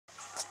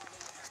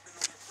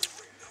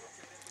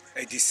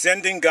A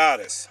descending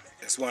goddess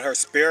is when her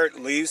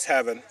spirit leaves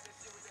heaven,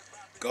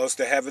 goes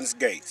to heaven's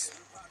gates.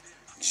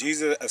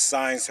 Jesus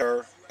assigns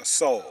her a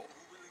soul.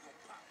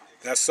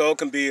 That soul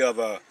can be of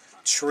a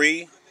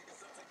tree,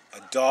 a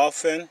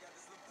dolphin,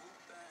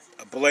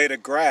 a blade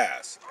of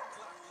grass.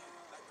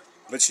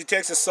 But she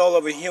takes the soul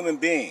of a human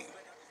being.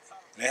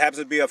 And it happens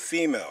to be a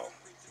female.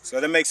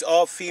 So that makes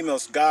all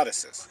females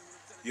goddesses.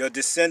 You're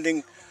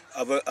descending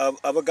of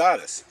a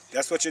goddess.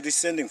 That's what you're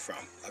descending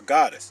from, a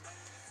goddess.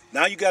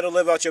 Now you got to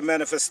live out your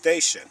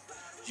manifestation.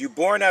 You're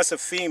born as a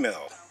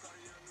female.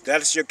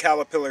 That's your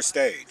caterpillar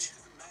stage.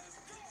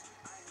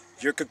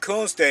 Your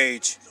cocoon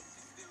stage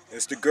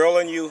is the girl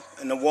in you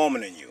and the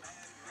woman in you.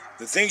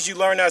 The things you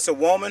learn as a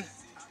woman,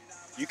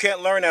 you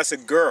can't learn as a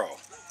girl.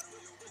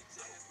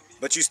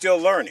 But you're still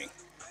learning.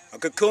 A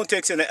cocoon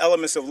takes in the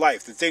elements of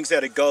life, the things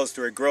that it goes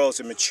through, it grows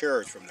and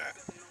matures from that.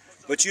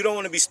 But you don't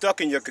want to be stuck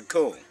in your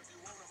cocoon.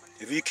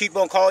 If you keep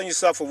on calling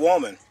yourself a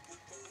woman,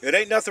 it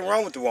ain't nothing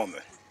wrong with the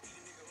woman.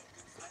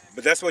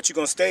 But that's what you're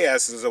going to stay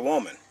as a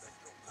woman.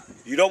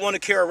 You don't want to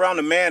carry around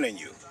a man in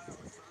you.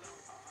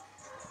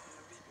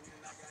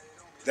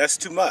 That's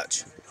too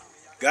much.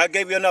 God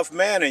gave you enough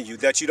man in you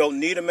that you don't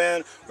need a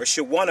man or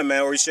should want a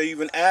man or should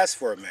even ask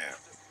for a man.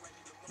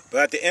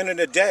 But at the end of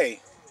the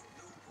day,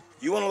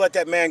 you want to let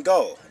that man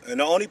go. And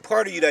the only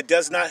part of you that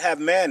does not have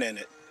man in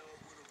it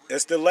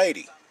is the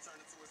lady.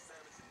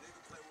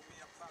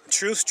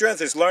 True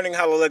strength is learning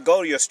how to let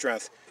go of your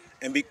strength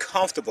and be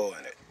comfortable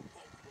in it.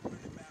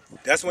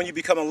 That's when you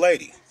become a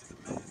lady.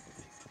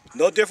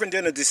 No different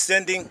than a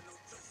descending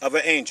of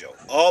an angel.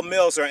 All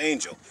males are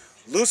angel.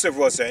 Lucifer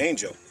was an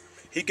angel.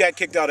 He got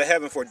kicked out of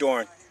heaven for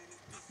doing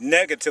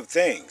negative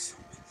things.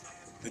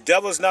 The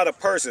devil is not a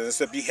person.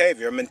 It's a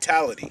behavior, a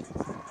mentality.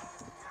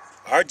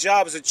 Our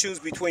job is to choose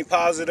between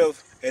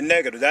positive and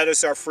negative. That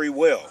is our free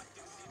will.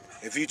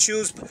 If you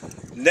choose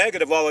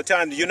negative all the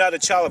time, you're not a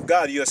child of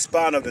God. You're a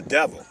spawn of the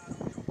devil.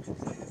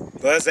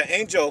 But as an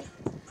angel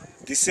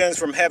descends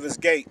from heaven's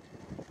gate,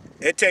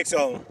 it takes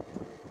on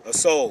a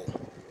soul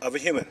of a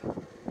human.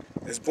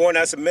 It's born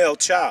as a male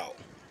child.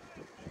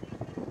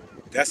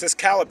 That's his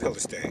caterpillar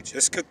stage.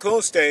 His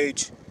cocoon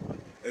stage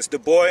is the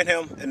boy in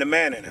him and the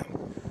man in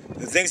him.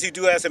 The things he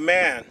do as a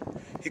man,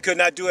 he could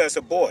not do as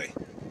a boy.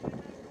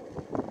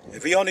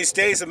 If he only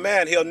stays a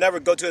man, he'll never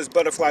go to his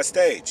butterfly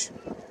stage.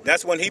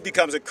 That's when he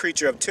becomes a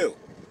creature of two.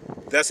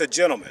 That's a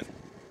gentleman.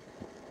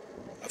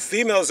 A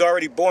female is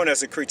already born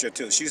as a creature of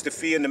two. She's the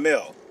fee and the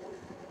male.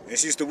 And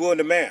she's the woo and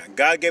the man.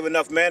 God gave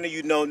enough man that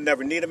you know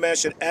never need a man,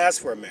 should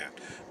ask for a man.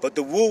 But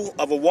the woo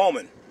of a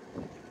woman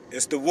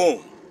is the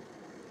womb,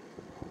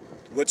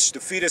 which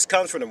the fetus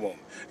comes from the womb.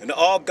 And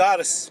all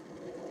goddess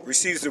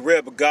receives the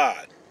rib of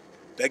God.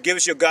 That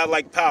gives you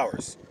godlike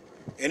powers.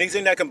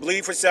 Anything that can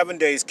bleed for 7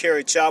 days,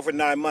 carry a child for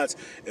 9 months,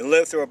 and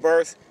live through a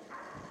birth,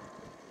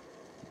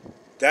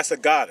 that's a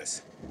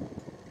goddess.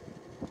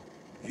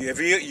 If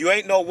you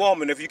ain't no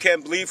woman, if you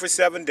can't bleed for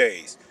 7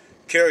 days,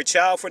 carry a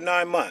child for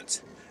 9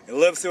 months, and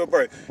live through a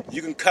birth,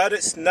 you can cut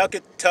it, snuck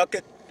it, tuck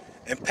it,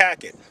 and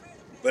pack it.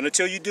 But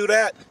until you do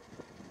that,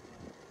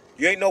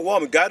 you ain't no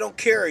woman. God don't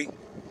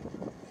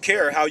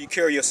care how you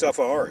carry yourself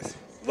on earth,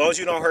 as long as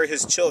you don't hurt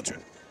his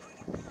children.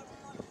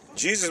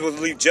 Jesus will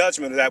leave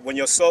judgment of that when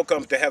your soul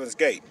comes to heaven's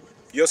gate.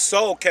 Your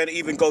soul can't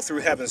even go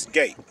through heaven's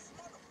gate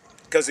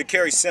because it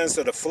carries sins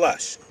of the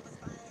flesh.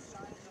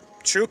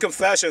 True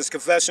confession is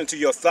confession to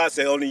your thoughts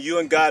that only you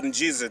and God and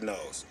Jesus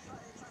knows.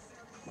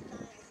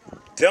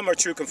 Them are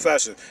true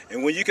confessions.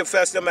 And when you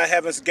confess them at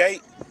heaven's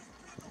gate,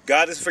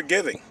 God is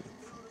forgiving.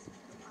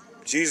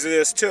 Jesus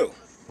is too.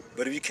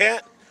 But if you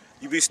can't,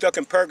 you'll be stuck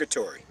in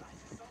purgatory.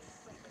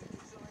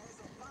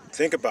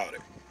 Think about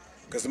it.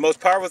 Because the most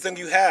powerful thing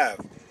you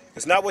have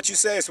is not what you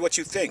say, it's what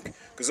you think.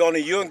 Because only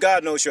you and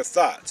God knows your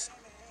thoughts.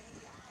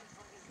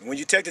 And when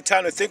you take the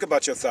time to think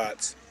about your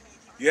thoughts,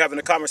 you're having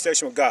a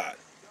conversation with God.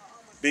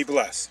 Be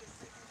blessed.